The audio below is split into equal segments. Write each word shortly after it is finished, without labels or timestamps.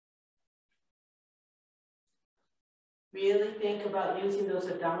Really think about using those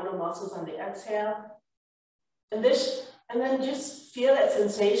abdominal muscles on the exhale. And then just feel that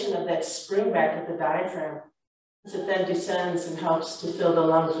sensation of that spring back at the diaphragm as it then descends and helps to fill the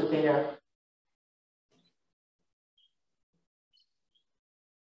lungs with air.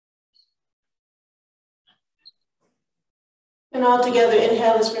 And all together,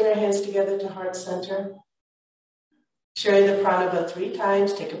 inhale, let's bring our hands together to heart center. Sharing the pranava 3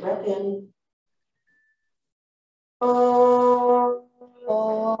 times, take a breath in. Om.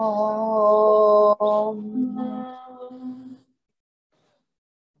 Om.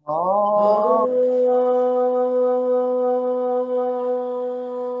 Om. Om.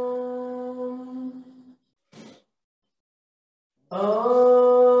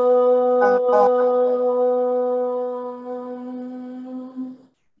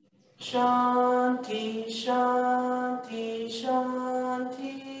 Shanti, Shanti,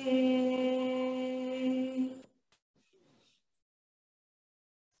 Shanti.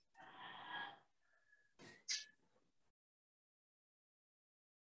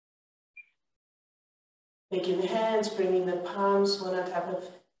 Taking the hands, bringing the palms one on top of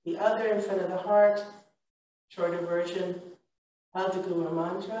the other in front of the heart. Shorter version of the Guru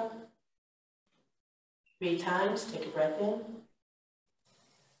mantra. 3 times, take a breath in.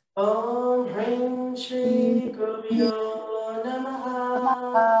 Om Hrim Shri Gurubhyo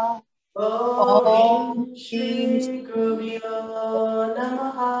Namaha. Om Hrim Shri Gurubhyo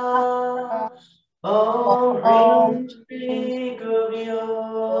Namaha. Om Hrim Shri Gurubhyo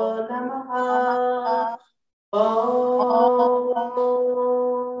Namaha. Om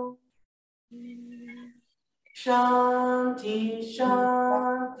Shanti,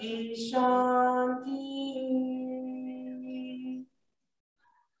 Shanti, Shanti.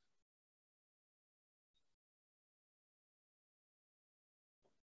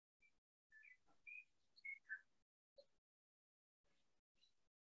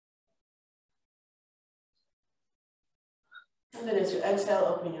 And then as you exhale,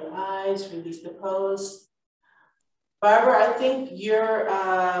 open your eyes, release the pose. Barbara, I think your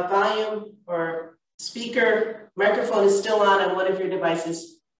volume or speaker microphone is still on one of your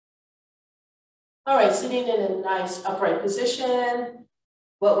devices. All right, sitting in a nice upright position.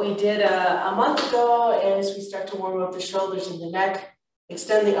 What we did a month ago is we start to warm up the shoulders and the neck.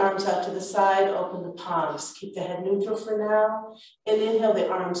 Extend the arms out to the side, open the palms. Keep the head neutral for now. And inhale the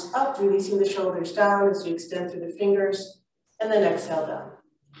arms up, releasing the shoulders down as you extend through the fingers. And then exhale down.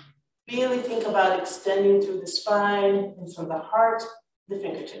 Really think about extending through the spine and from the heart, the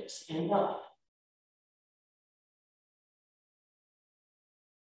fingertips. Inhale up.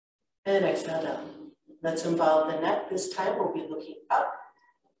 And exhale down. Let's involve the neck. This time we'll be looking up.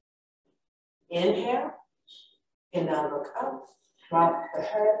 Inhale. And now look up. Drop the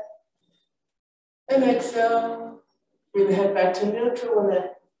head. And exhale. Bring the head back to neutral when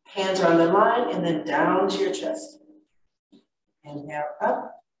the hands are on the line, and then down to your chest. Inhale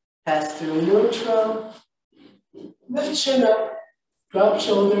up. Pass through neutral. Lift chin up. Drop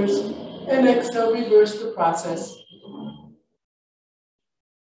shoulders. And exhale, reverse the process.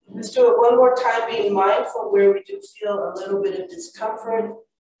 Let's do it one more time, being mindful where we do feel a little bit of discomfort.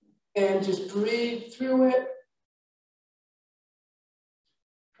 And just breathe through it.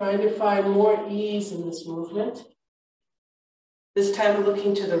 Trying to find more ease in this movement. This time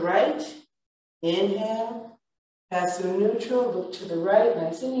looking to the right. Inhale. Pass through neutral. Look to the right.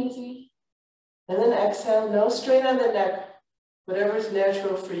 Nice and easy. And then exhale. No strain on the neck. Whatever is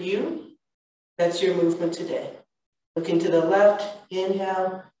natural for you, that's your movement today. Looking to the left.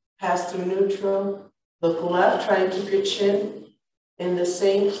 Inhale. Pass through neutral. Look left. Try and keep your chin in the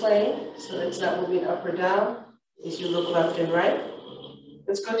same plane so that it's not moving up or down as you look left and right.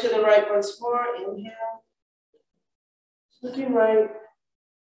 Let's go to the right once more. Inhale. Looking right.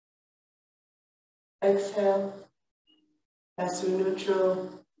 Exhale. Pass through neutral.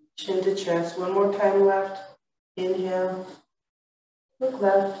 Chin to chest. One more time left. Inhale. Look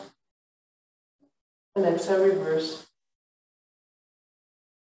left. And exhale, reverse.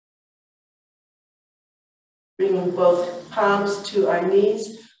 Bringing both palms to our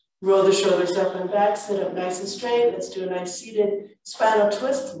knees. Roll the shoulders up and back. Sit up nice and straight. Let's do a nice seated spinal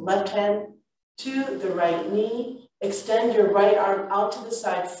twist. Left hand to the right knee. Extend your right arm out to the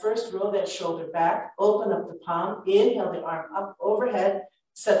side. First, roll that shoulder back. Open up the palm. Inhale the arm up overhead.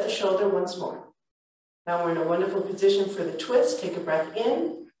 Set the shoulder once more. Now we're in a wonderful position for the twist. Take a breath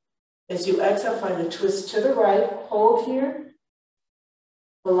in. As you exhale, find the twist to the right. Hold here.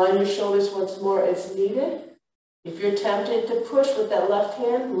 Align your shoulders once more as needed. If you're tempted to push with that left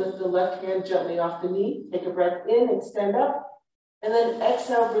hand, lift the left hand gently off the knee. Take a breath in, extend up. And then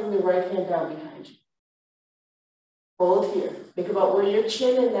exhale, bring the right hand down behind you. Hold here. Think about where your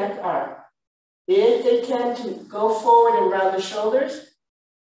chin and neck are. If they tend to go forward and round the shoulders,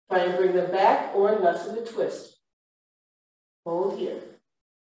 try and bring them back or lessen the twist. Hold here.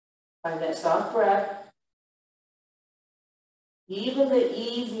 Find that soft breath. Even the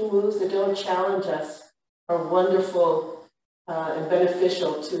easy moves that don't challenge us are wonderful and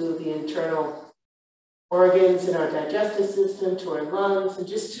beneficial to the internal organs in our digestive system, to our lungs, and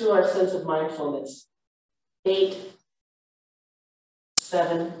just to our sense of mindfulness. 8,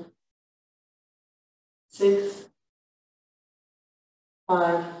 7, 6,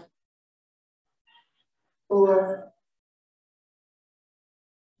 5, 4,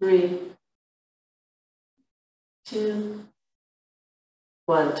 3, 2,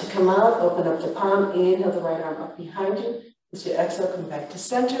 1. To come out, open up the palm, inhale the right arm up behind you. As you exhale, come back to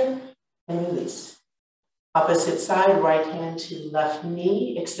center and release. Opposite side, right hand to left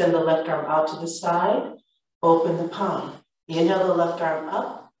knee. Extend the left arm out to the side. Open the palm. Inhale the left arm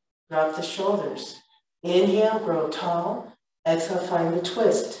up. Drop the shoulders. Inhale, grow tall. Exhale, find the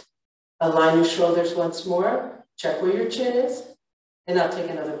twist. Align your shoulders once more. Check where your chin is. And now take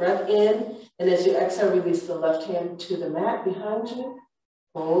another breath in. And as you exhale, release the left hand to the mat behind you.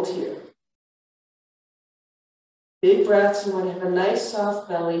 Hold here. Big breaths. You want to have a nice soft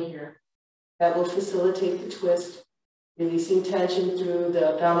belly here. That will facilitate the twist, releasing tension through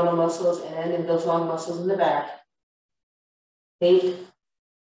the abdominal muscles and in those long muscles in the back. 8,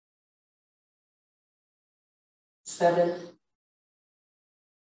 7,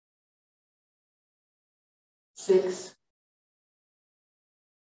 6,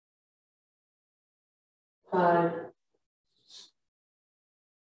 5,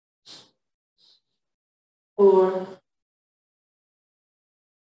 4,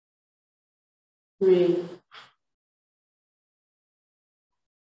 3,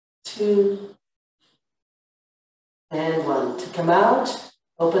 2, and 1. To come out,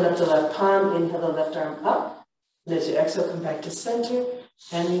 open up the left palm, inhale the left arm up. And as you exhale, come back to center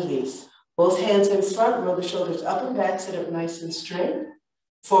and release. Both hands in front, roll the shoulders up and back, sit up nice and straight.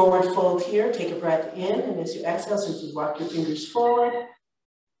 Forward fold here, take a breath in, and as you exhale, simply walk your fingers forward.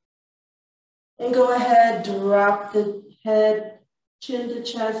 And go ahead, drop the head, chin to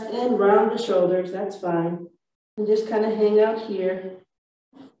chest, and round the shoulders, that's fine. And just kind of hang out here.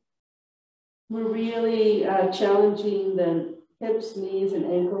 We're really challenging the hips, knees, and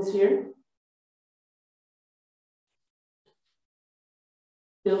ankles here.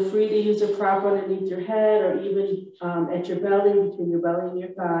 Feel free to use a prop underneath your head or even at your belly, between your belly and your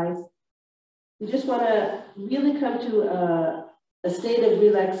thighs. You just want to really come to a state of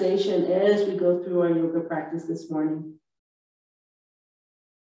relaxation as we go through our yoga practice this morning.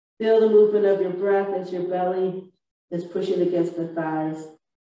 Feel the movement of your breath as your belly is pushing against the thighs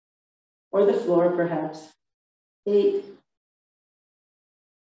or the floor perhaps. 8,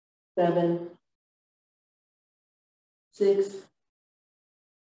 7, 6,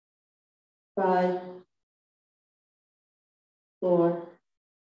 5, 4,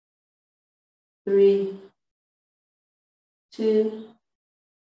 3, 2,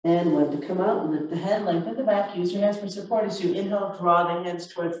 and 1. To come out, lift the head, lengthen the back, use your hands for support as you inhale, draw the hands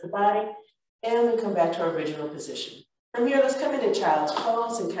towards the body, and we come back to our original position. From here, let's come into child's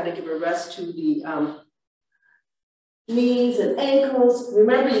pose and kind of give a rest to the knees and ankles.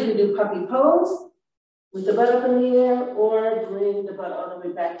 Remember, you can do puppy pose with the butt up in the air or bring the butt all the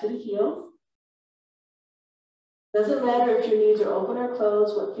way back to the heels. Doesn't matter if your knees are open or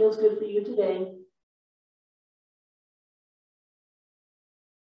closed, what feels good for you today.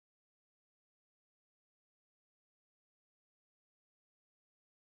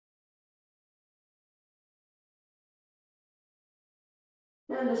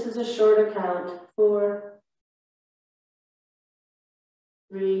 And this is a shorter count. 4,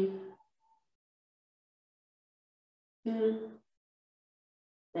 3, 2,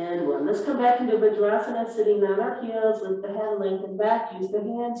 and 1. Let's come back into Vajrasana, sitting on our heels, lift the head, lengthen back, use the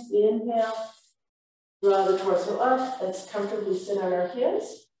hands, inhale, draw the torso up. Let's comfortably sit on our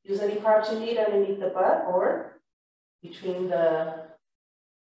heels. Use any props you need underneath the butt or between the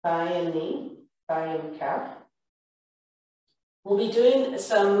thigh and knee, thigh and calf. We'll be doing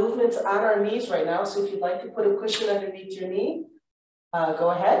some movements on our knees right now, so if you'd like to put a cushion underneath your knee,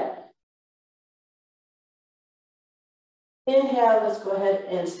 go ahead. Inhale, let's go ahead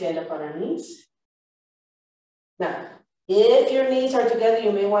and stand up on our knees. Now, if your knees are together,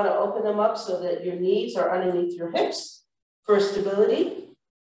 you may want to open them up so that your knees are underneath your hips for stability.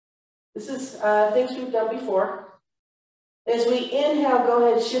 This is things we've done before. As we inhale, go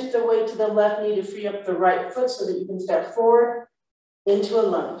ahead, shift the weight to the left knee to free up the right foot so that you can step forward into a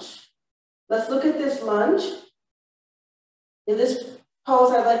lunge. Let's look at this lunge. In this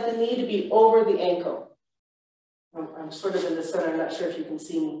pose, I'd like the knee to be over the ankle. I'm sort of in the center, I'm not sure if you can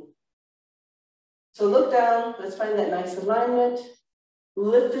see me. So look down, let's find that nice alignment.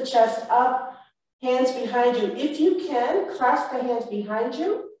 Lift the chest up, hands behind you. If you can, clasp the hands behind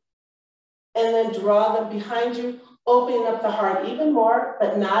you and then draw them behind you, opening up the heart even more,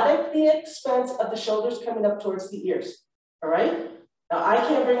 but not at the expense of the shoulders coming up towards the ears, all right? Now I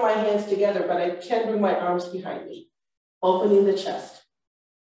can't bring my hands together, but I can bring my arms behind me, opening the chest.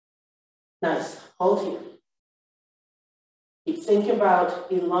 Nice, hold here. Keep thinking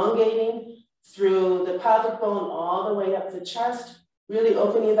about elongating through the pelvic bone all the way up the chest, really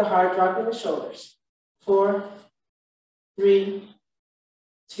opening the heart, dropping the shoulders. 4, 3,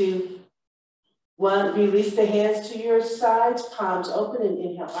 2, 1. Release the hands to your sides, palms open, and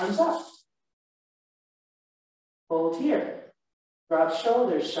inhale, arms up. Hold here. Drop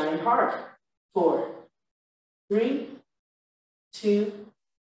shoulders, shine heart. 4, 3, 2,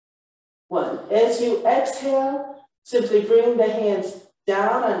 1. As you exhale, simply bring the hands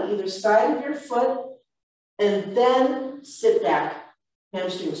down on either side of your foot and then sit back,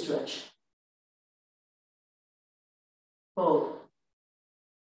 hamstring stretch. Hold.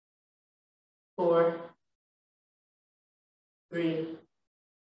 4, 3,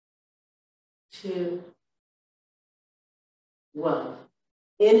 2, 1.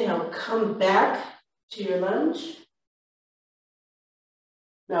 Inhale, come back to your lunge.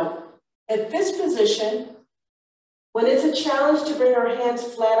 Now, at this position, when it's a challenge to bring our hands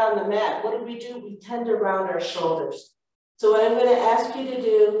flat on the mat, what do? We tend to round our shoulders. So what I'm going to ask you to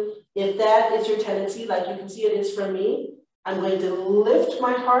do, if that is your tendency, like you can see it is for me, I'm going to lift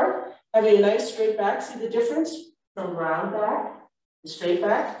my heart, having a nice straight back. See the difference from round back to straight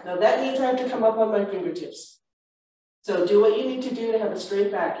back? Now that means I have to come up on my fingertips. So do what you need to do to have a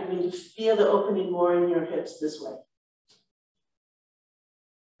straight back. You're going to feel the opening more in your hips this way.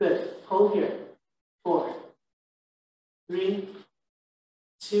 Good. Hold here. 4, 3,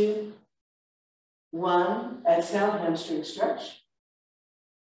 2, 1. Exhale, hamstring stretch.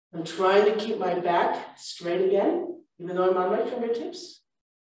 I'm trying to keep my back straight again, even though I'm on my fingertips.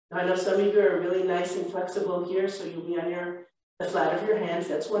 Now, I know some of you are really nice and flexible here, so you'll be on the flat of your hands.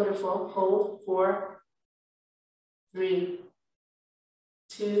 That's wonderful. Hold. 4, 3,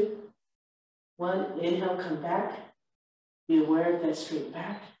 2, 1. Inhale, come back. Be aware of that straight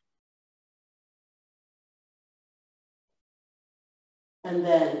back. And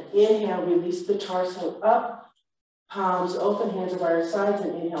then inhale, release the torso up, palms open, hands over our sides,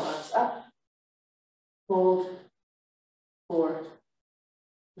 and inhale, arms up. Hold. 4,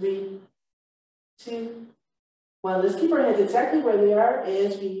 3, 2, 1. Let's keep our hands exactly where they are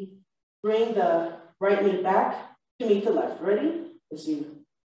as we bring the right knee back to meet the left. Ready? As you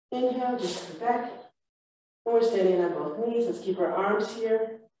inhale, just come back. And we're standing on both knees. Let's keep our arms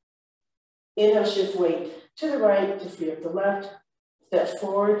here. Inhale, shift weight to the right to free up the left. Step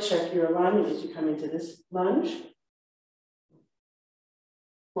forward, check your alignment as you come into this lunge.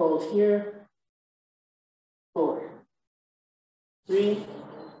 Hold here. 4, 3,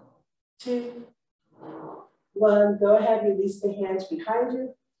 2, 1. Go ahead, release the hands behind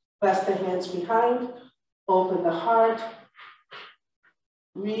you. Clasp the hands behind. Open the heart.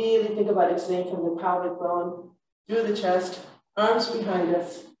 Really think about extending from the pelvic bone through the chest, arms behind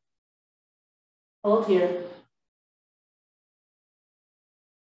us. Hold here.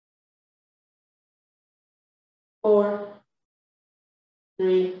 4,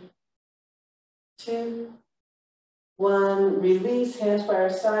 3, 2, 1. Release, hands by our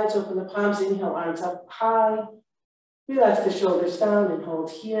sides, open the palms, inhale, arms up high. Relax the shoulders down and hold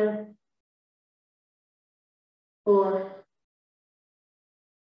here. 4,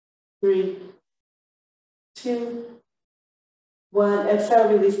 3, 2, 1. Exhale,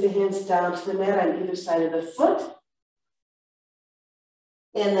 release the hands down to the mat on either side of the foot.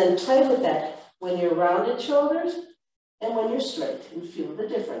 And then play with that when you're rounded shoulders and when you're straight, and feel the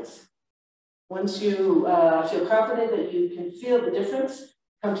difference. Once you feel confident that you can feel the difference,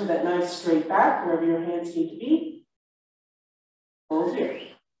 come to that nice straight back, wherever your hands need to be. Hold here.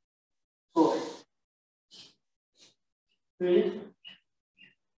 4, 3,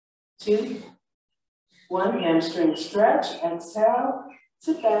 2, 1. Hamstring stretch. Exhale.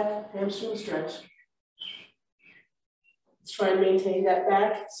 Sit back. Hamstring stretch. Let's try and maintain that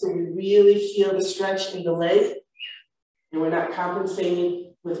back so we really feel the stretch in the leg and we're not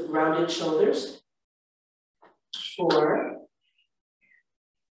compensating with rounded shoulders. 4,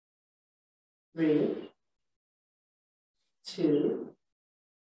 3, 2,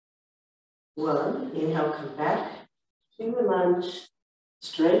 1. Inhale, come back to your lunge.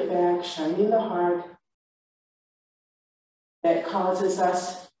 Straight back, shining the heart. that causes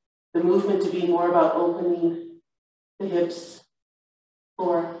us the movement to be more about opening the hips.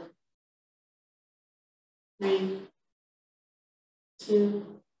 4, 3, 2,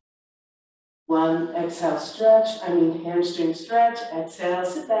 1. Exhale, stretch. Hamstring stretch. Exhale,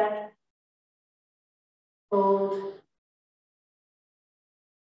 sit back. Hold.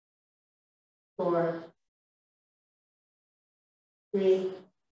 4, 3,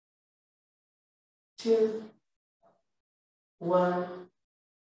 2, 1.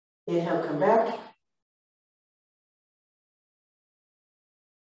 Inhale, come back.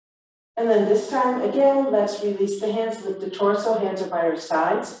 And then this time, again, let's release the hands, lift the torso, hands are by our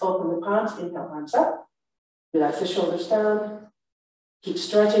sides, open the palms, inhale, arms up. Relax the shoulders down. Keep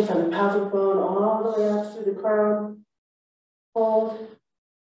stretching from the pelvic bone all the way up through the crown. Hold.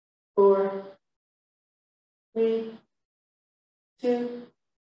 4, 3, 2,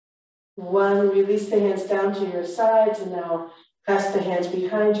 1. Release the hands down to your sides, and now clasp the hands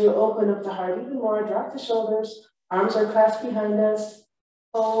behind you. Open up the heart even more. Drop the shoulders. Arms are clasped behind us.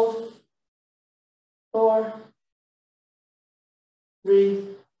 Hold. 4, 3,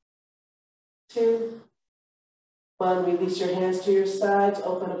 2, 1. Release your hands to your sides.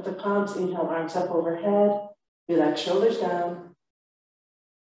 Open up the palms. Inhale, arms up overhead. Relax, shoulders down.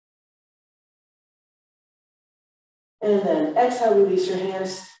 And then exhale, release your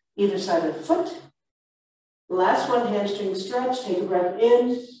hands either side of the foot. Last one, hamstring stretch. Take a breath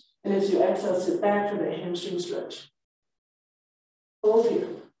in. And as you exhale, sit back for the hamstring stretch. Hold here.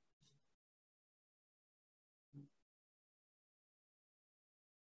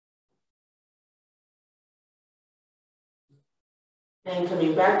 And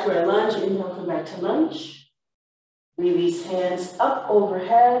coming back to our lunge, inhale, come back to lunge. Release hands up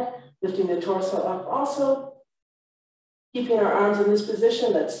overhead, lifting the torso up also. Keeping our arms in this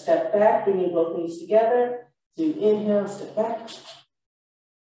position, let's step back, bringing both knees together. So you inhale, step back.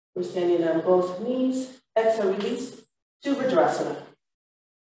 We're standing on both knees. Exhale, release to Vajrasana.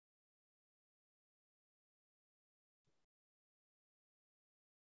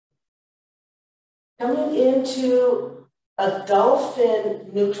 Coming into a dolphin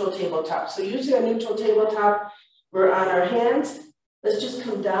neutral tabletop. So using a neutral tabletop, we're on our hands. Let's just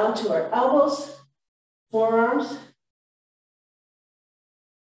come down to our elbows, forearms.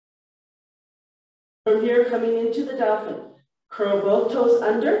 From here, coming into the dolphin, curl both toes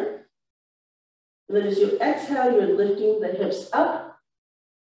under. And then as you exhale, you're lifting the hips up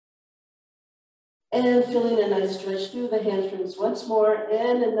and feeling a nice stretch through the hamstrings once more,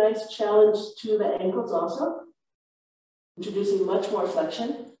 and a nice challenge to the ankles also, introducing much more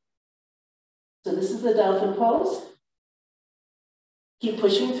flexion. So this is the dolphin pose. Keep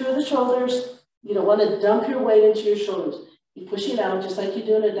pushing through the shoulders. You don't want to dump your weight into your shoulders. Keep pushing out just like you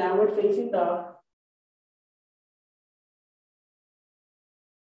do in a downward facing dog.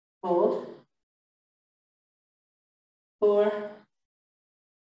 Hold. 4,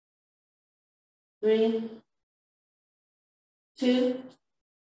 3, 2,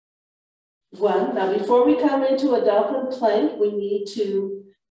 1. Now, before we come into a dolphin plank, we need to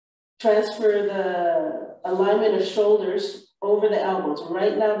transfer the alignment of shoulders over the elbows.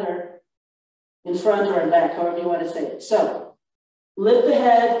 Right now, they're in front or in back, however you want to say it. So, lift the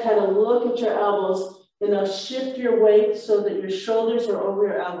head, kind of look at your elbows, and now shift your weight so that your shoulders are over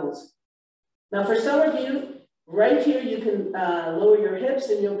your elbows. Now, for some of you, right here, you can lower your hips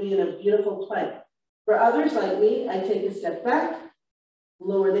and you'll be in a beautiful plank. For others like me, I take a step back,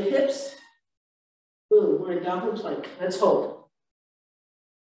 lower the hips. Boom, we're in dolphin plank. Let's hold.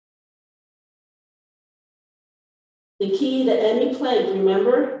 The key to any plank,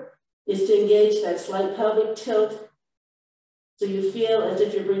 remember, is to engage that slight pelvic tilt so you feel as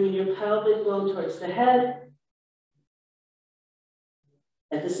if you're bringing your pelvic bone towards the head.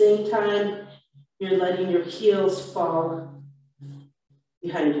 At the same time, you're letting your heels fall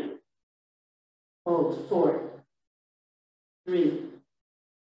behind you. Hold. 4, 3,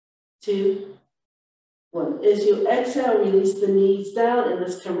 2, 1. As you exhale, release the knees down, and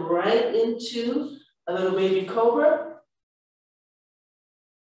let's come right into a little baby cobra.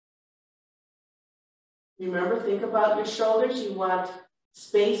 Remember, think about your shoulders. You want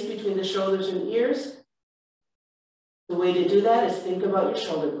space between the shoulders and ears. The way to do that is think about your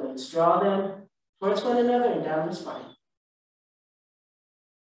shoulder blades. Draw them towards one another and down the spine.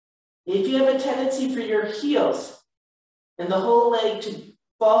 If you have a tendency for your heels and the whole leg to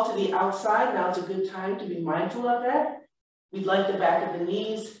fall to the outside, now's a good time to be mindful of that. We'd like the back of the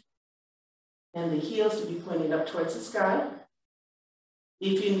knees and the heels to be pointing up towards the sky.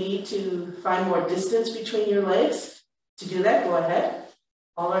 If you need to find more distance between your legs, to do that, go ahead.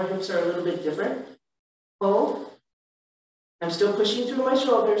 All our hips are a little bit different. Hold. I'm still pushing through my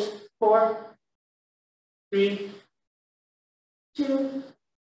shoulders. 4, 3, 2,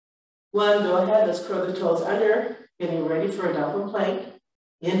 1. Go ahead, let's curl the toes under, getting ready for a dolphin plank.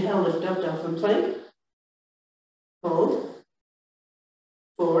 Inhale, lift up, dolphin plank. Hold.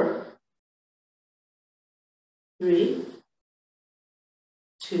 4, 3,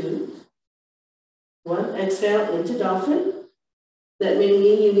 2, 1. Exhale into dolphin. That may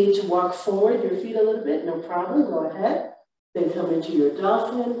mean you need to walk forward your feet a little bit, no problem, go ahead. Then come into your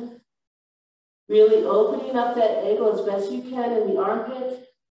dolphin. Really opening up that angle as best you can in the armpit,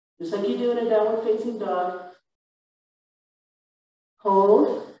 just like you do in a downward facing dog.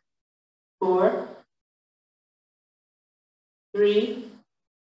 Hold. 4, 3,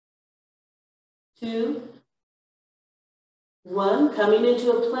 2, 1. Coming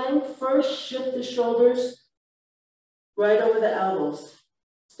into a plank, first shift the shoulders right over the elbows.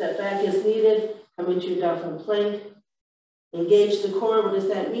 Step back as needed, come into your dolphin plank. Engage the core. What does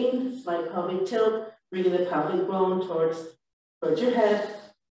that mean? Slight pelvic tilt, bringing the pelvic bone towards your head.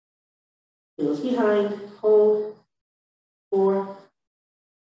 Heels behind. Hold. 4,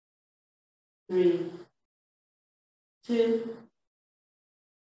 3, 2,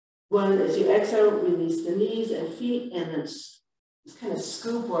 1. As you exhale, release the knees and feet, and then just kind of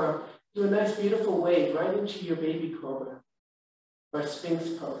scoop or do a nice, beautiful wave right into your baby cobra or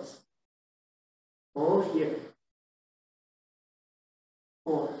Sphinx pose. Hold here.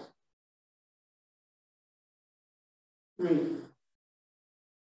 4, 3,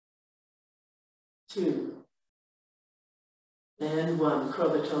 2, and 1. Curl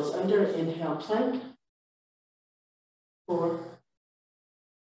the toes under. Inhale, plank. 4,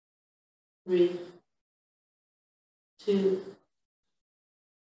 3, 2,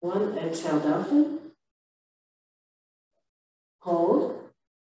 1. Exhale, dolphin. Hold.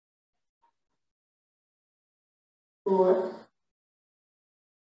 4,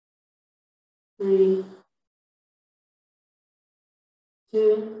 3,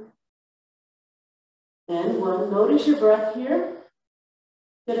 2, and 1. Notice your breath here.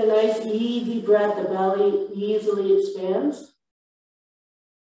 Get a nice easy breath. The belly easily expands.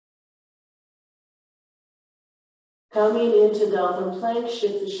 Coming into dolphin plank,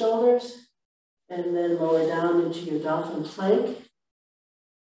 shift the shoulders, and then lower down into your dolphin plank.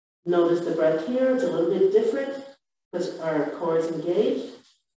 Notice the breath here. It's a little bit different because our core is engaged.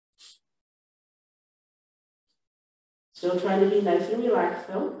 Still trying to be nice and relaxed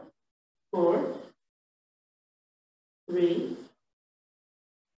though. 4, 3,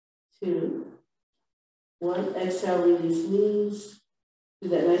 2, 1. Exhale, release knees. Do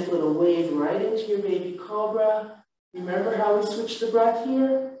that nice little wave right into your baby cobra. Remember how we switch the breath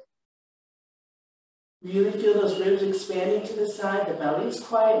here? Really feel those ribs expanding to the side. The belly is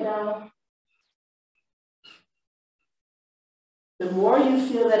quiet now. The more you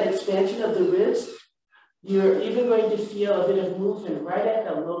feel that expansion of the ribs, you're even going to feel a bit of movement right at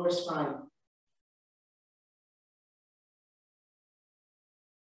the lower spine.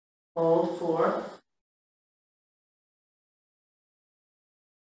 Hold. 4,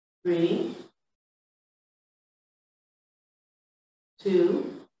 3,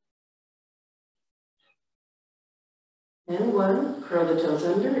 2, and 1. Curl the toes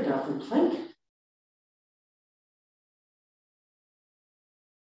under, dolphin plank.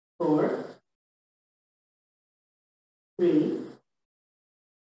 4, 3,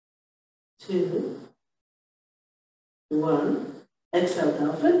 2, 1. Exhale,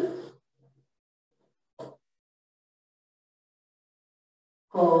 dolphin.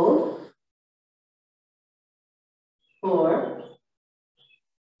 Hold. 4,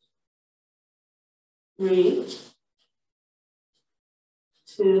 3,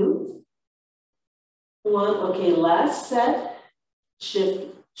 2, 1. Okay, last set.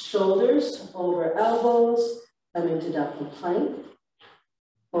 Shift shoulders over elbows. Come into dolphin plank.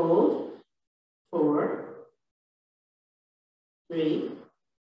 Hold. 4, 3,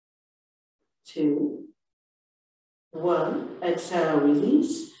 2, 1. Exhale,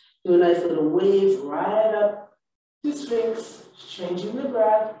 release. Do a nice little wave right up to Sphinx, changing the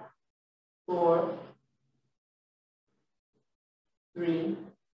breath. 4, 3,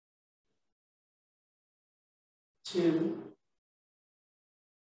 2,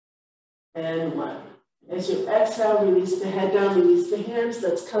 and 1. As you exhale, release the head down, release the hands.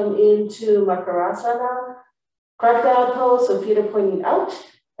 Let's come into Makarasana. Crocodile pose, so feet are pointing out,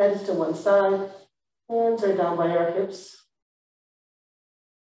 head is to one side, hands are down by our hips.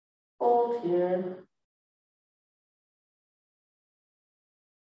 Hold here.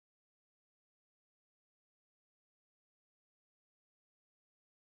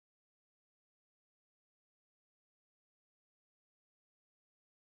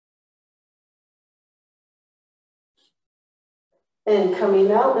 And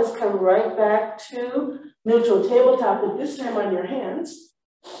coming out, let's come right back to neutral tabletop, but this time on your hands.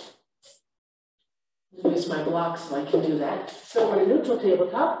 Use my block so I can do that. So we're neutral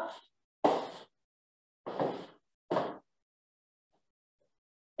tabletop.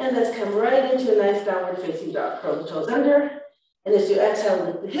 And let's come right into a nice downward facing dog. Curl the toes under. And as you exhale,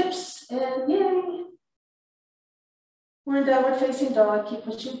 lift the hips, and yay. We're in downward facing dog. Keep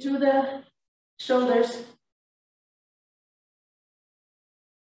pushing through the shoulders.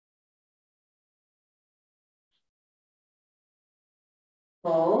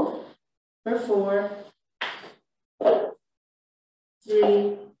 Hold for 4,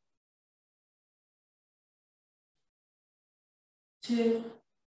 3, 2,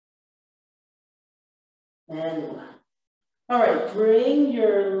 and 1. All right, bring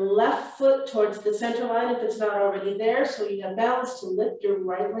your left foot towards the center line if it's not already there, so you have balance to lift your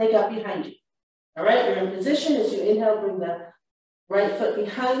right leg up behind you. All right, you're in position. As you inhale, bring the right foot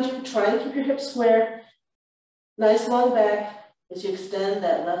behind you. Try and keep your hips square. Nice long back as you extend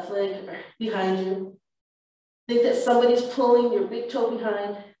that left leg behind you. Think that somebody's pulling your big toe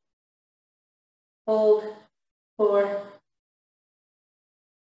behind. Hold, 4,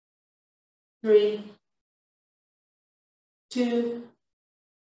 3, 2,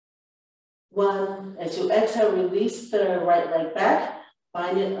 1. As you exhale, release the right leg back.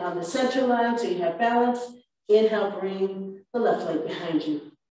 Find it on the center line so you have balance. Inhale, bring the left leg behind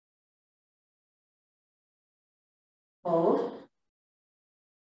you. Hold.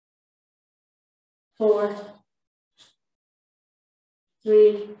 4,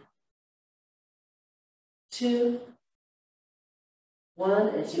 3, 2, 1.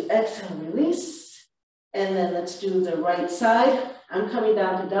 As you exhale, release. And then let's do the right side. I'm coming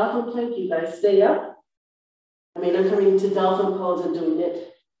down to dolphin plank. You guys stay up. I'm coming to dolphin pose and doing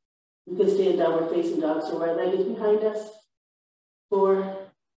it. You can stay in downward facing dog. So right leg is behind us. 4,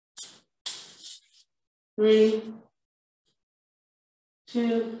 3,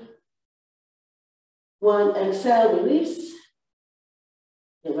 2, 1. Exhale, release.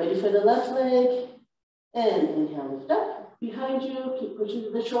 Get ready for the left leg. And inhale, lift up. Behind you, keep pushing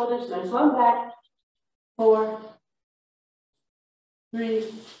to the shoulders. Nice long back. 4, 3,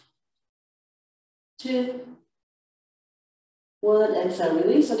 2, 1. Exhale,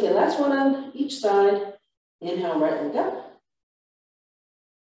 release. Okay, last one on each side. Inhale, right leg up.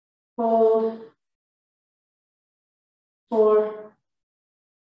 Hold. 4,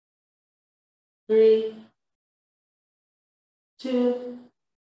 3, 2,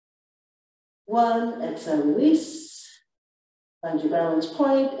 1. Exhale, release. Find your balance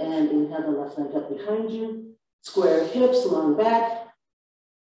point and inhale the left leg up behind you. Square hips, long back.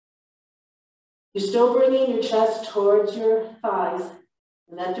 You're still bringing your chest towards your thighs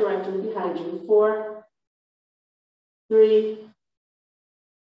in that direction behind you. 4, 3,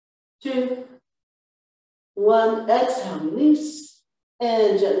 2, 1. Exhale, release,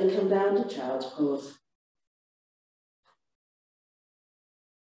 and gently come down to child's pose.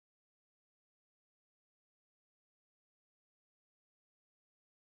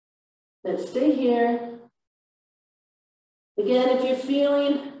 Let's stay here. Again, if you're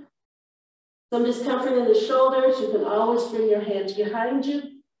feeling some discomfort in the shoulders, you can always bring your hands behind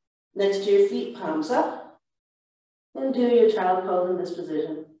you, next to your feet, palms up, and do your child pose in this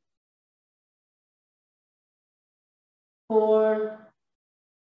position. 4,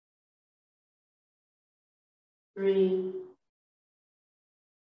 3,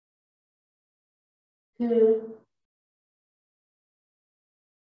 2,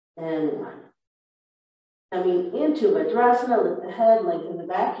 and 1. Coming into Vajrasana, lift the head, lengthen the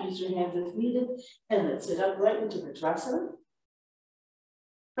back, use your hands as needed, and let's sit upright into Vajrasana.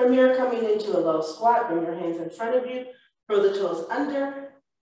 From here, coming into a low squat, bring your hands in front of you, curl the toes under,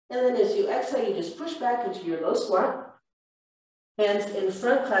 and then as you exhale, you just push back into your low squat. Hands in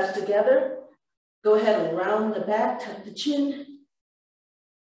front, clasp together. Go ahead and round the back, tuck the chin.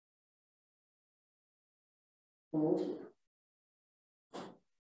 Hold here.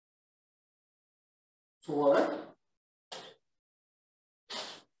 4,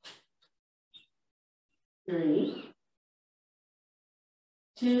 3,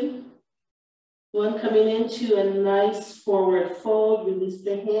 2, 1. Coming into a nice forward fold. Release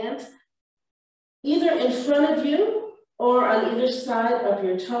the hands, either in front of you or on either side of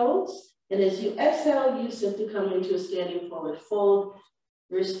your toes. And as you exhale, you simply come into a standing forward fold.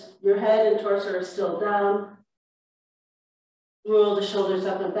 Your head and torso are still down. Roll the shoulders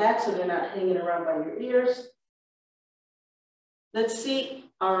up and back so they're not hanging around by your ears. Let's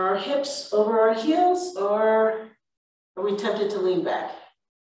see, are our hips over our heels or are we tempted to lean back?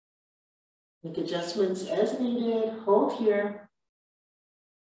 Make adjustments as needed. Hold here.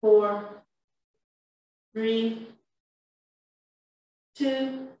 4, 3,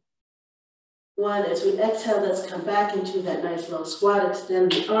 2, 1. As we exhale, let's come back into that nice low squat.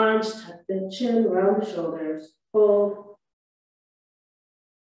 Extend the arms, tuck the chin, round the shoulders. Hold.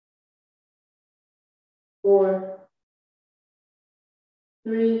 4,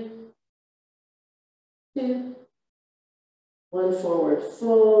 3, 2, 1. Forward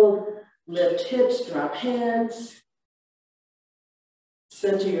fold. Lift hips, drop hands.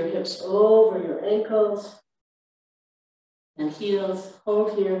 Center your hips over your ankles and heels.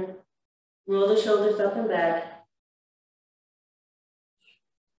 Hold here. Roll the shoulders up and back.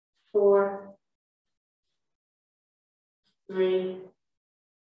 4, 3,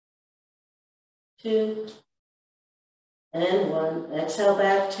 2, and 1. Exhale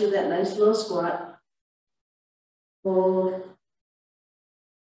back to that nice low squat. Hold.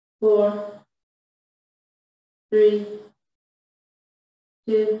 4, 3,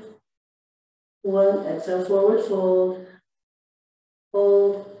 2, 1. Exhale, forward fold.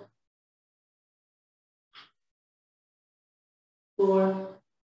 Hold. 4,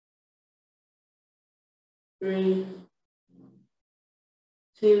 3,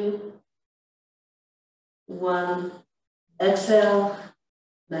 2, 1. Exhale,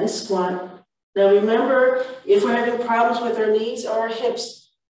 nice squat. Now remember, if we're having problems with our knees or our hips,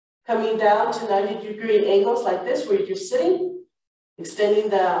 coming down to 90-degree angles like this, where you're sitting, extending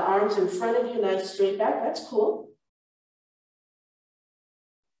the arms in front of you, nice straight back, that's cool.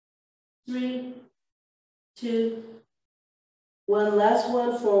 3, 2, 1. Last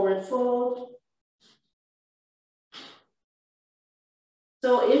one, forward fold.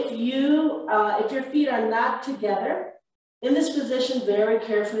 So if your feet are not together, in this position, very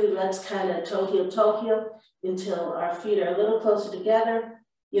carefully, let's kind of toe heel until our feet are a little closer together,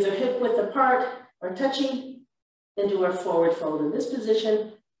 either hip width apart or touching, and do our forward fold. In this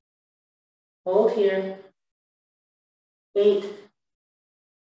position, hold here. 8,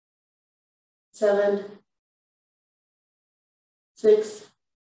 7, 6,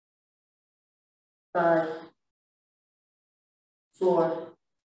 5, 4,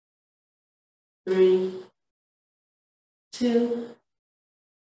 3, 2,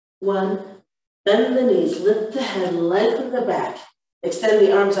 1. Bend the knees, lift the head, lengthen the back. Extend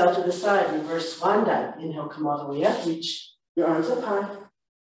the arms out to the side, reverse swan dive. Inhale, come all the way up, reach your arms up high.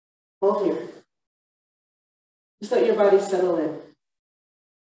 Hold here. Just let your body settle in.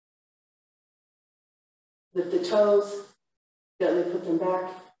 Lift the toes, gently put them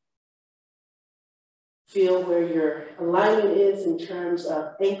back. Feel where your alignment is in terms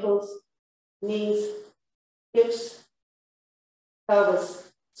of ankles, knees, hips,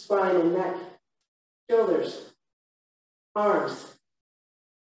 pelvis, spine and neck, shoulders, arms.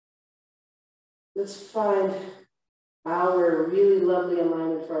 Let's find our really lovely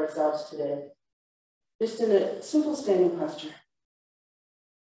alignment for ourselves today. Just in a simple standing posture.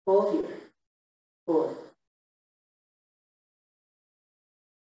 Hold here. 4,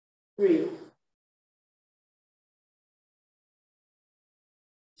 3,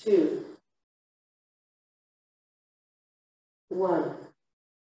 2, 1.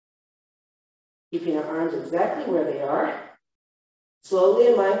 Keeping our arms exactly where they are. Slowly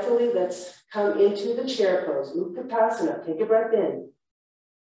and mindfully, let's come into the chair pose. Utkatasana. Take a breath in.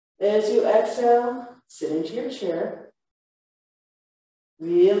 As you exhale, sit into your chair.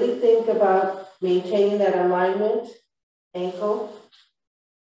 Really think about maintaining that alignment. Ankle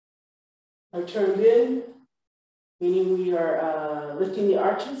are turned in, meaning we are lifting the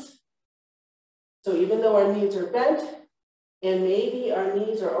arches. So even though our knees are bent, and maybe our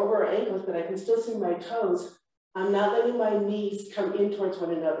knees are over our ankles, but I can still see my toes, I'm not letting my knees come in towards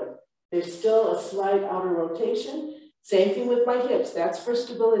one another. There's still a slight outer rotation. Same thing with my hips, that's for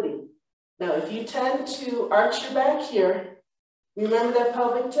stability. Now, if you tend to arch your back here, remember that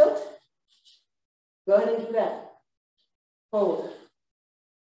pelvic tilt? Go ahead and do that. Hold.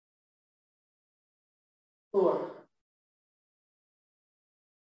 4,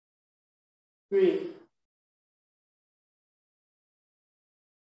 3,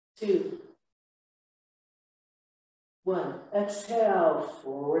 2, 1. Exhale,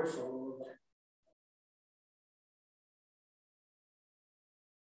 forward fold.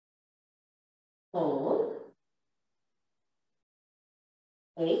 Hold.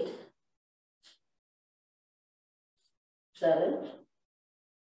 8, 7,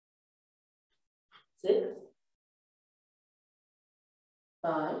 6,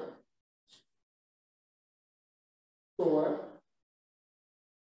 5, 4,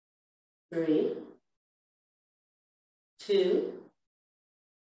 3, 2,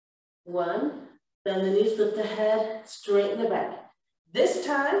 1. Bend the knees, lift the head, straighten the back. This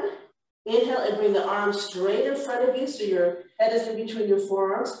time, inhale and bring the arms straight in front of you so your head is in between your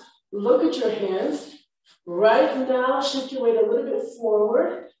forearms. Look at your hands. Right now, shift your weight a little bit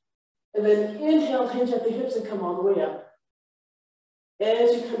forward. And then inhale, hinge at the hips and come all the way up.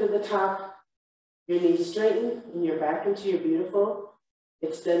 As you come to the top, your knees straighten and you're back into your beautiful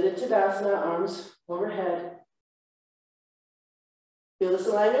extended Tadasana, arms overhead. Feel this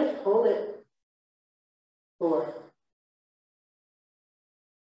alignment? Hold it. 4,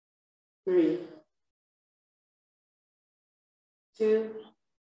 3, 2,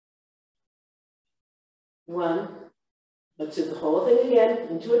 1. Let's do the whole thing again.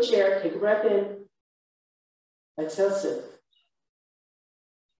 Into a chair. Take a breath in. Exhale, sit.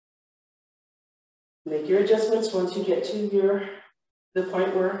 Make your adjustments once you get to the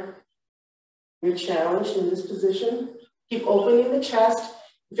point where you're challenged in this position. Keep opening the chest.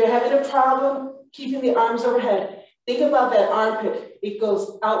 If you're having a problem keeping the arms overhead, think about that armpit. It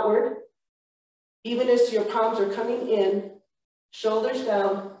goes outward. Even as your palms are coming in, shoulders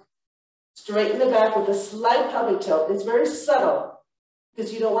down, straighten the back with a slight pelvic tilt. It's very subtle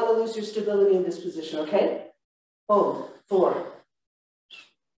because you don't want to lose your stability in this position, okay? Hold. 4,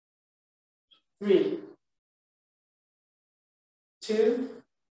 3, 2,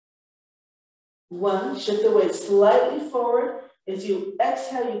 1. Shift the weight slightly forward. As you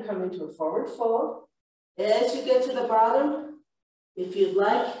exhale, you come into a forward fold. As you get to the bottom, if you'd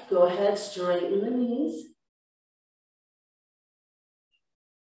like, go ahead, straighten the knees.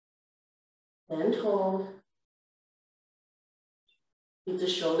 And hold. Keep the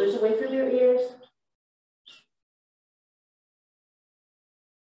shoulders away from your ears.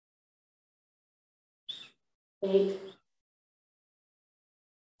 8,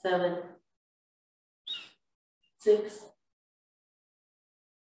 7, 6,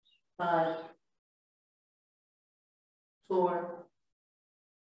 5, 4,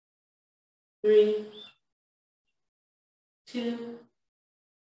 3, 2,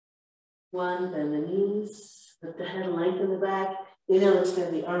 1. Bend the knees, lift the head, lengthen the back. Inhale,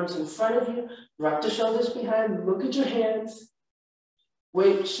 extend the arms in front of you. Rock the shoulders behind. Look at your hands.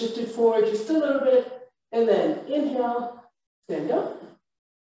 Weight shifted forward just a little bit. And then inhale, stand up.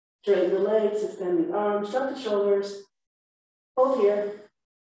 Straighten the legs, extend the arms, drop the shoulders. Hold here.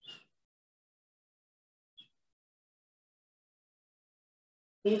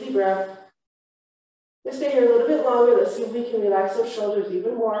 Easy breath. Let's stay here a little bit longer. Let's see if we can relax those shoulders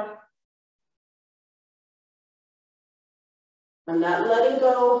even more. I'm not letting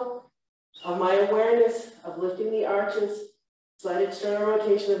go of my awareness of lifting the arches, slight external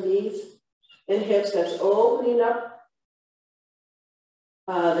rotation of knees and hips. That's opening up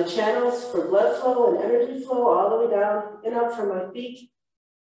the channels for blood flow and energy flow all the way down and up from my feet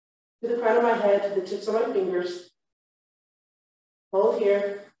to the crown of my head, to the tips of my fingers. Hold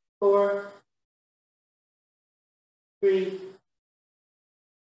here. 4, 3,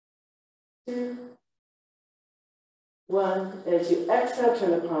 2, 1. As you exhale,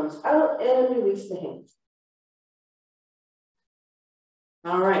 turn the palms out and release the hands.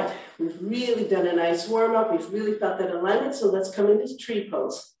 All right, we've really done a nice warm up. We've really felt that alignment. So let's come into tree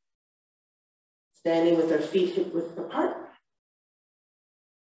pose. Standing with our feet hip width apart.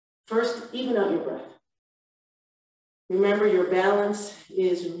 First, even out your breath. Remember, your balance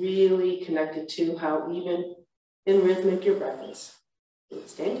is really connected to how even and rhythmic your breath is. So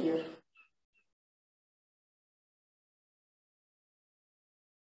let's stand here.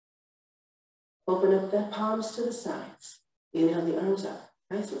 Open up the palms to the sides. Inhale the arms up,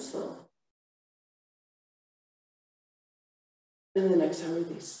 nice and slow. And then exhale,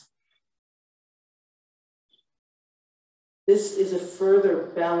 release. This is a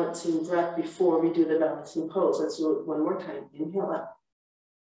further balancing breath before we do the balancing pose. Let's do it one more time. Inhale up.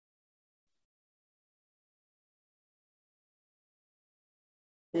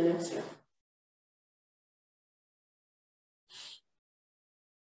 And exhale.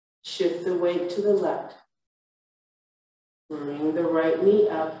 Shift the weight to the left. Bring the right knee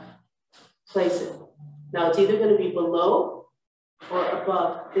up. Place it. Now it's either going to be below or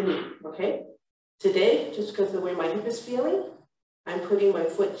above the knee, okay? Today, just because of the way my hip is feeling, I'm putting my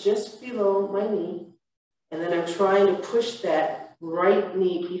foot just below my knee, and then I'm trying to push that right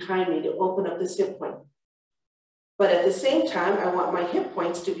knee behind me to open up this hip point. But at the same time, I want my hip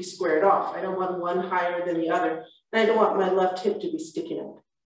points to be squared off. I don't want one higher than the other, and I don't want my left hip to be sticking out.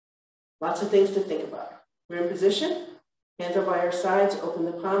 Lots of things to think about. We're in position, hands are by our sides, open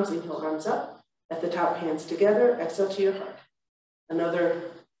the palms, inhale, arms up. At the top, hands together, exhale to your heart. Another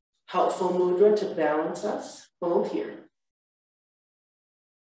helpful mudra to balance us. Hold here.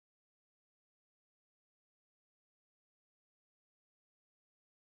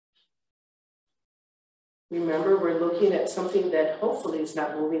 Remember, we're looking at something that hopefully is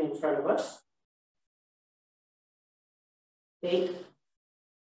not moving in front of us. 8,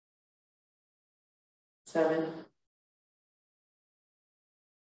 7,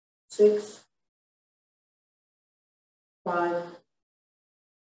 6, 5,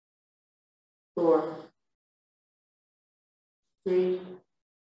 4, 3,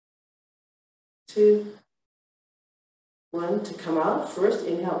 2, 1. To come out, first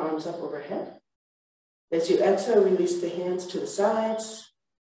inhale, arms up overhead. As you exhale, release the hands to the sides,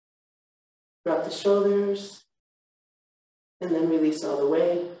 drop the shoulders, and then release all the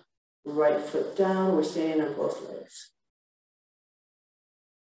way. Right foot down, we're standing on both legs.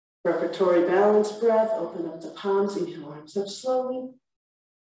 Preparatory balance breath, open up the palms, inhale, arms up slowly.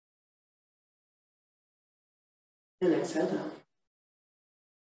 And exhale down.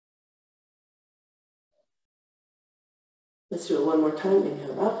 Let's do it one more time,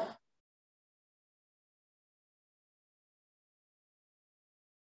 inhale up.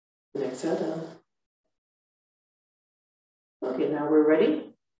 And exhale down. Okay, now we're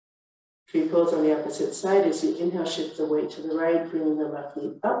ready. Tree pose on the opposite side. As you inhale, shift the weight to the right, bringing the left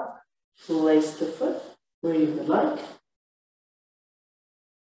knee up. Place the foot where you would like.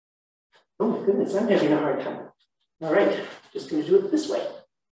 Oh my goodness, I'm having a hard time. All right, just gonna do it this way.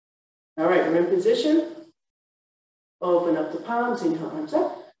 All right, we're in position. Open up the palms, inhale, arms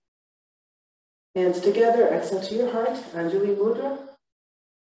up. Hands together, exhale to your heart, Anjali Mudra.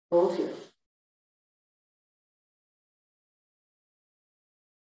 Hold here.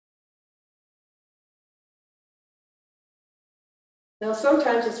 Now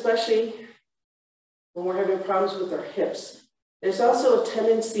sometimes, especially when we're having problems with our hips, there's also a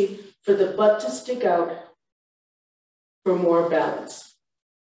tendency for the butt to stick out for more balance.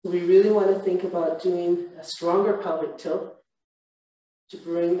 We really want to think about doing a stronger pelvic tilt to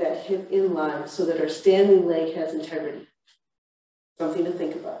bring that hip in line so that our standing leg has integrity. Something to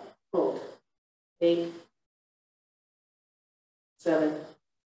think about. Hold. 8, 7,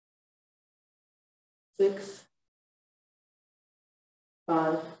 6,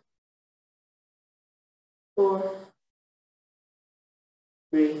 5, 4,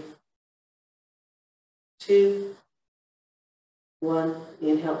 3, 2, 1.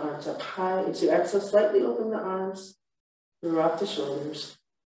 Inhale, arms up high. As you exhale, slightly open the arms, drop the shoulders.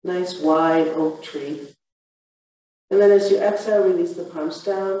 Nice wide oak tree. And then as you exhale, release the palms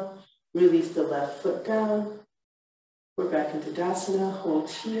down, release the left foot down. We're back into Dasana. Hold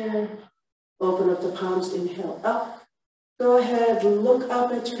here. Open up the palms, inhale up. Go ahead, look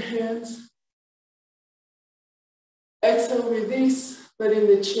up at your hands. Exhale, release, letting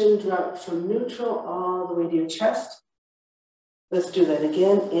the chin drop from neutral all the way to your chest. Let's do that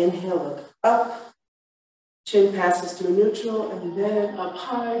again. Inhale, look up. Chin passes through neutral, and then up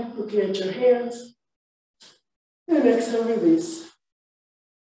high, looking at your hands. And exhale, release.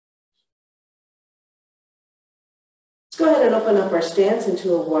 Let's go ahead and open up our stance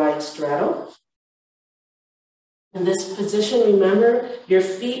into a wide straddle. In this position, remember, your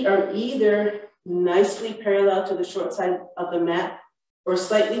feet are either nicely parallel to the short side of the mat or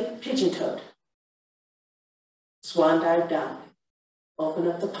slightly pigeon-toed. Swan dive down. Open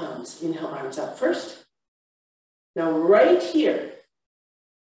up the palms. Inhale, arms up first. Now right here,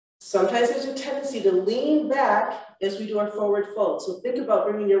 sometimes there's a tendency to lean back as we do our forward fold. So think about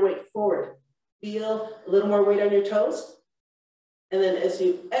bringing your weight forward. Feel a little more weight on your toes. And then as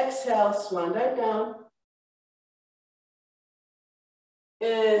you exhale, swan dive down.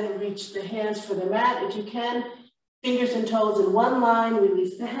 And reach the hands for the mat if you can. Fingers and toes in one line.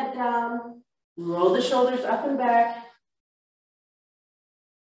 Release the head down. Roll the shoulders up and back.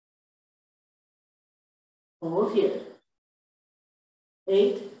 Hold here.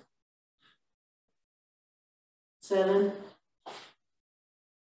 8, 7,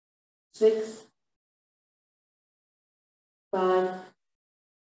 6, 5,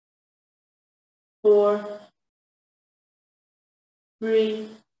 4, 3,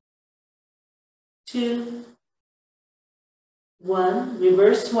 2, 1.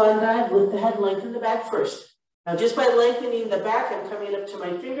 Reverse swan dive. Lift the head, lengthen the back first. Now, just by lengthening the back, I'm coming up to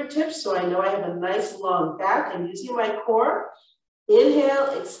my fingertips, so I know I have a nice long back. I'm using my core.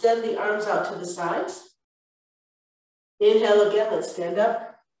 Inhale, extend the arms out to the sides. Inhale again, let's stand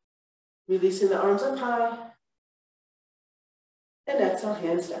up. Releasing the arms up high. And exhale,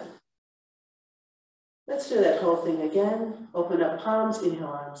 hands down. Let's do that whole thing again. Open up palms, inhale,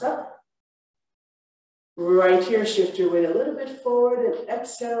 arms up. Right here, shift your weight a little bit forward and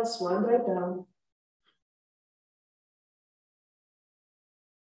exhale, swan dive down.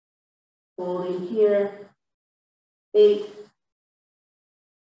 Holding here, 8,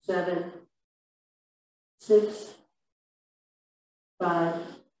 7, 6, 5,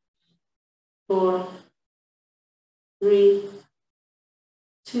 4, 3,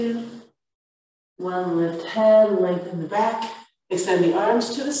 2, 1. Lift head, lengthen the back, extend the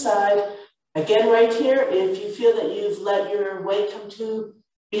arms to the side. Again, right here, if you feel that you've let your weight come to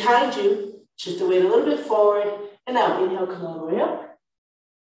behind you, shift the weight a little bit forward, and now inhale, come all the way up.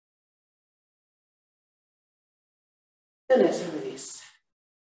 And exhale, release.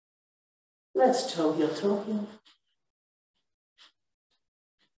 Let's toe heel, toe heel.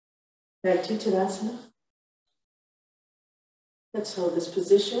 Back to Tadasana. Let's hold this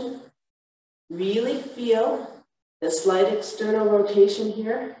position. Really feel the slight external rotation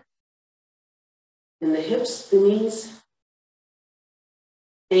here in the hips, the knees,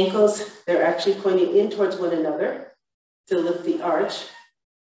 ankles. They're actually pointing in towards one another to lift the arch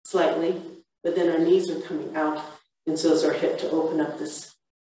slightly, but then our knees are coming out, and so is our hip to open up this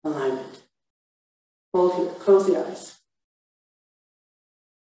alignment. Hold here, close the eyes.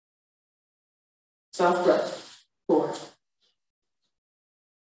 Soft breath. 4,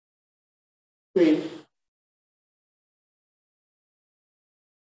 3,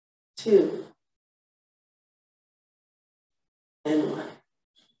 2, and 1.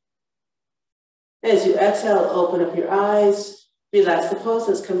 As you exhale, open up your eyes, relax the pose.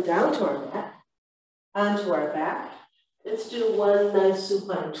 Let's come down to our mat, onto our back. Let's do one nice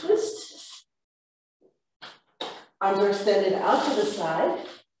supine twist. Arms are extended out to the side.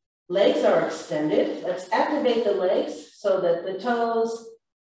 Legs are extended. Let's activate the legs so that the toes,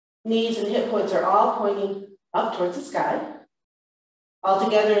 knees, and hip points are all pointing up towards the sky. All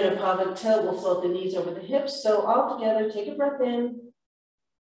together in a pelvic tilt, we'll float the knees over the hips. So all together, take a breath in.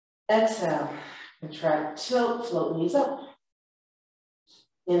 Exhale, contract, tilt, float knees up.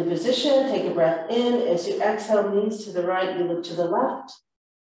 In position, take a breath in. As you exhale, knees to the right, you look to the left.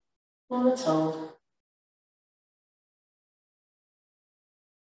 And let's hold.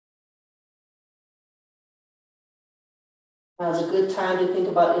 Now's a good time to think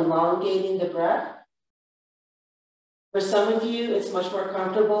about elongating the breath. For some of you, it's much more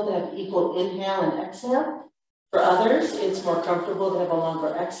comfortable to have equal inhale and exhale. For others, it's more comfortable to have a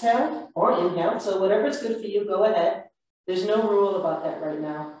longer exhale or inhale. So whatever's good for you, go ahead. There's no rule about that right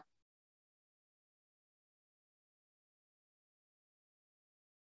now.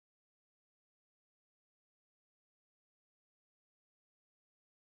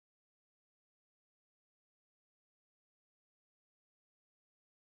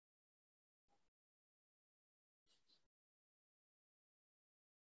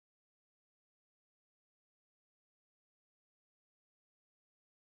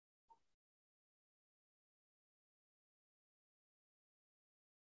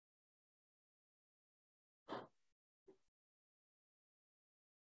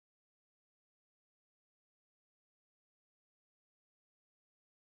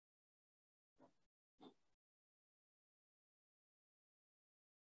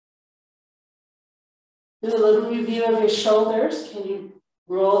 Do a little review of your shoulders. Can you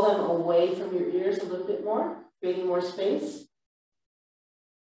roll them away from your ears a little bit more, creating more space?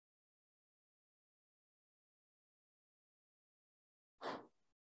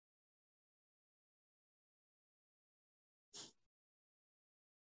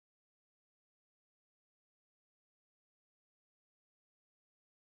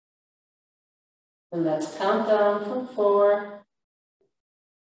 And let's count down from 4,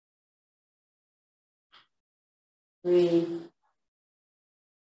 3,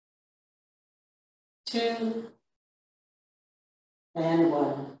 2, and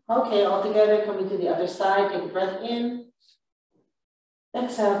 1. Okay, all together, coming to the other side, take a breath in.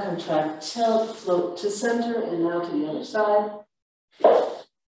 Exhale, contract, tilt, float to center, and now to the other side.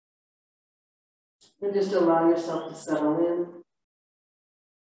 And just allow yourself to settle in.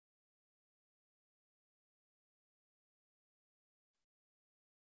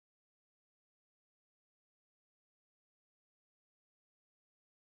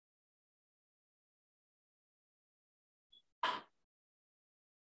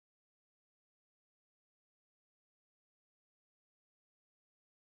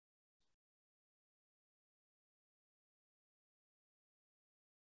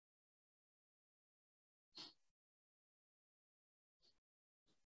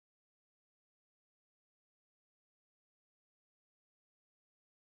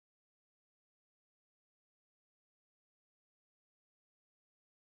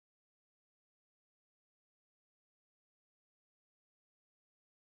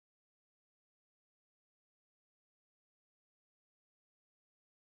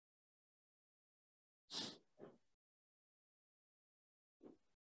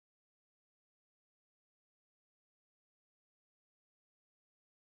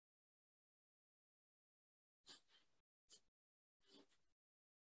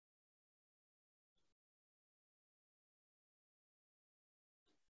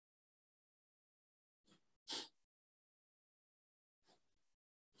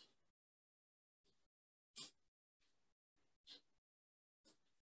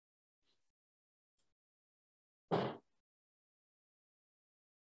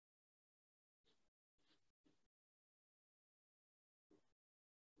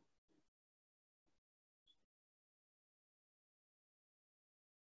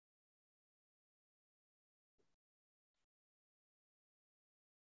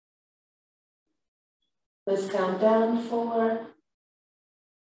 Let's count down. 4,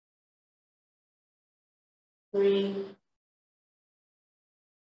 3,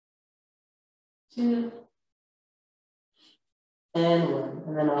 2, and 1.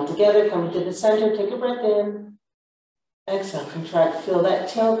 And then all together, come to the center, take a breath in. Exhale, contract, feel that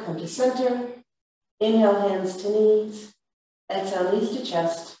tail, come to center. Inhale, hands to knees. Exhale, knees to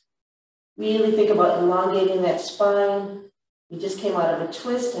chest. Really think about elongating that spine. We just came out of a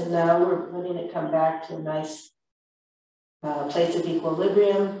twist, and now we're letting it come back to a nice place of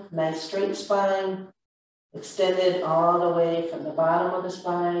equilibrium, nice straight spine, extended all the way from the bottom of the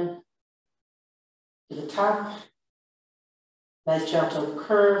spine to the top. Nice gentle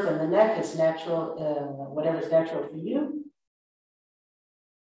curve in the neck is natural, whatever's natural for you.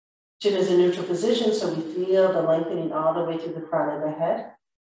 Chin is in neutral position, so we feel the lengthening all the way to the crown of the head.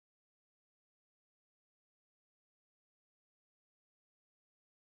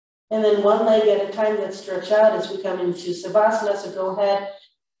 And then one leg at a time, let's stretch out as we come into Savasana. So go ahead,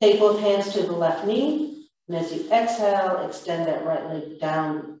 take both hands to the left knee. And as you exhale, extend that right leg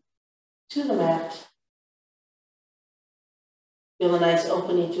down to the mat. Feel a nice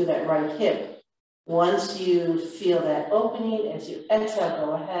opening through that right hip. Once you feel that opening, as you exhale,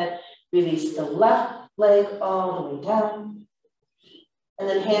 go ahead, release the left leg all the way down. And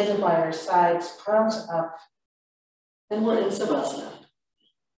then hands are by our sides, palms up. And we're in Savasana.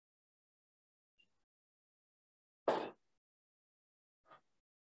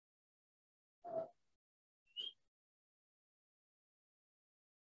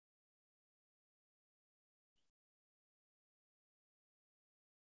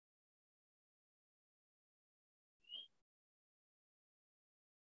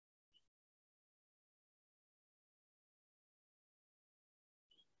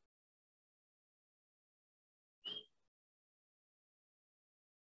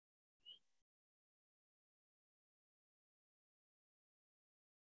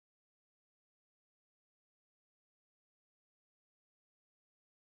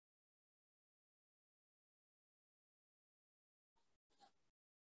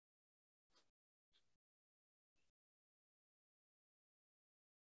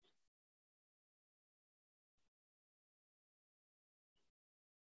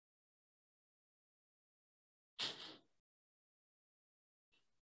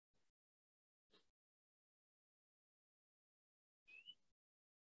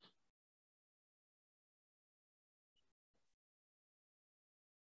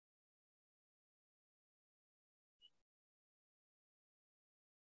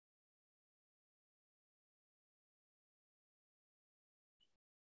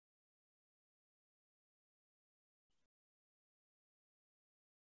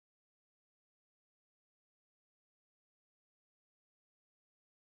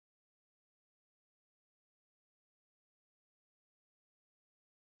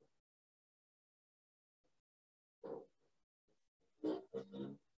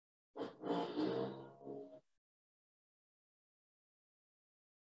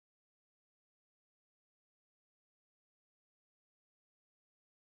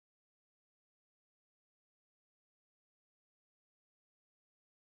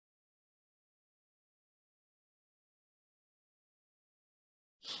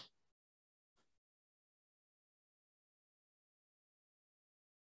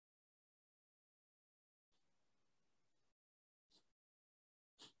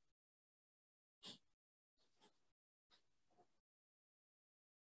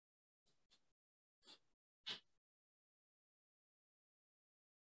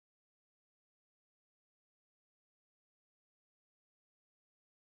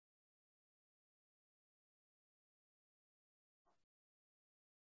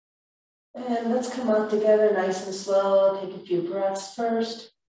 And let's come up together nice and slow. Take a few breaths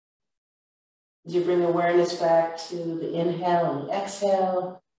first. As you bring awareness back to the inhale and the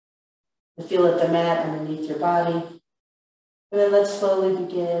exhale, the feel of the mat underneath your body. And then let's slowly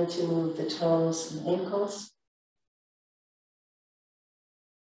begin to move the toes and ankles.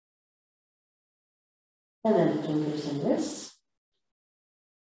 And then fingers and wrists.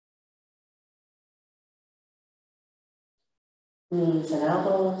 Knees and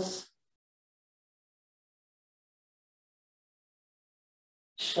elbows.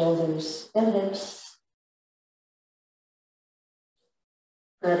 Shoulders and hips.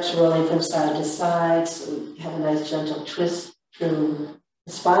 Perhaps rolling from side to side, so we have a nice gentle twist through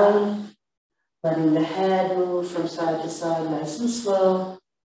the spine. Letting the head move from side to side, nice and slow.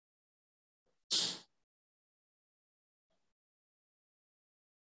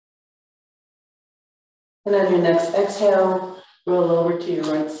 And on your next exhale, roll over to your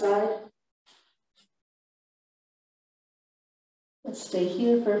right side. Let's stay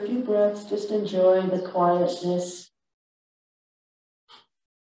here for a few breaths. Just enjoy the quietness,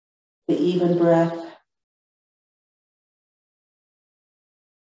 the even breath.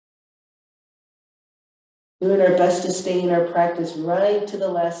 Doing our best to stay in our practice right to the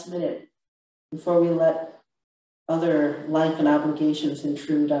last minute before we let other life and obligations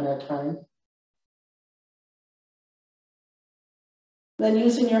intrude on our time. Then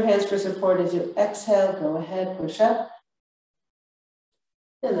using your hands for support as you exhale, go ahead, push up.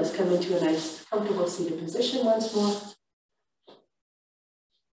 And let's come into a nice, comfortable seated position once more.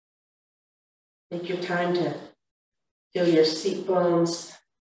 Take your time to feel your seat bones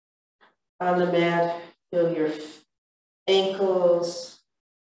on the mat, feel your ankles,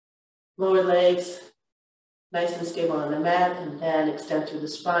 lower legs, nice and stable on the mat, and then extend through the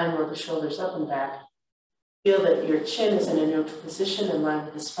spine, roll the shoulders up and back. Feel that your chin is in a neutral position in line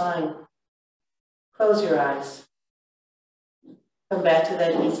with the spine. Close your eyes. Come back to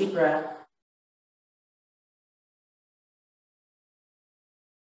that easy breath.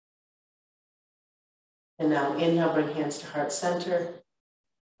 And now inhale, bring hands to heart center.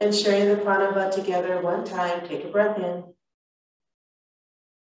 And sharing the pranava together one time. Take a breath in.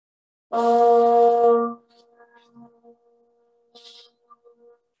 Om.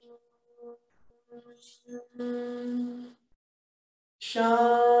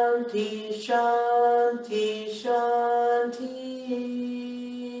 Shanti, Shanti, Shanti.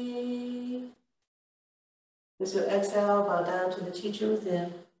 As you exhale, bow down to the teacher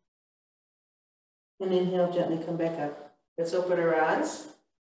within. And inhale, gently come back up. Let's open our eyes.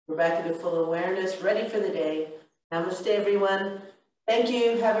 We're back into full awareness, ready for the day. Namaste, everyone. Thank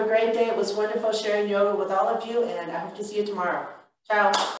you. Have a great day. It was wonderful sharing yoga with all of you, and I hope to see you tomorrow. Ciao.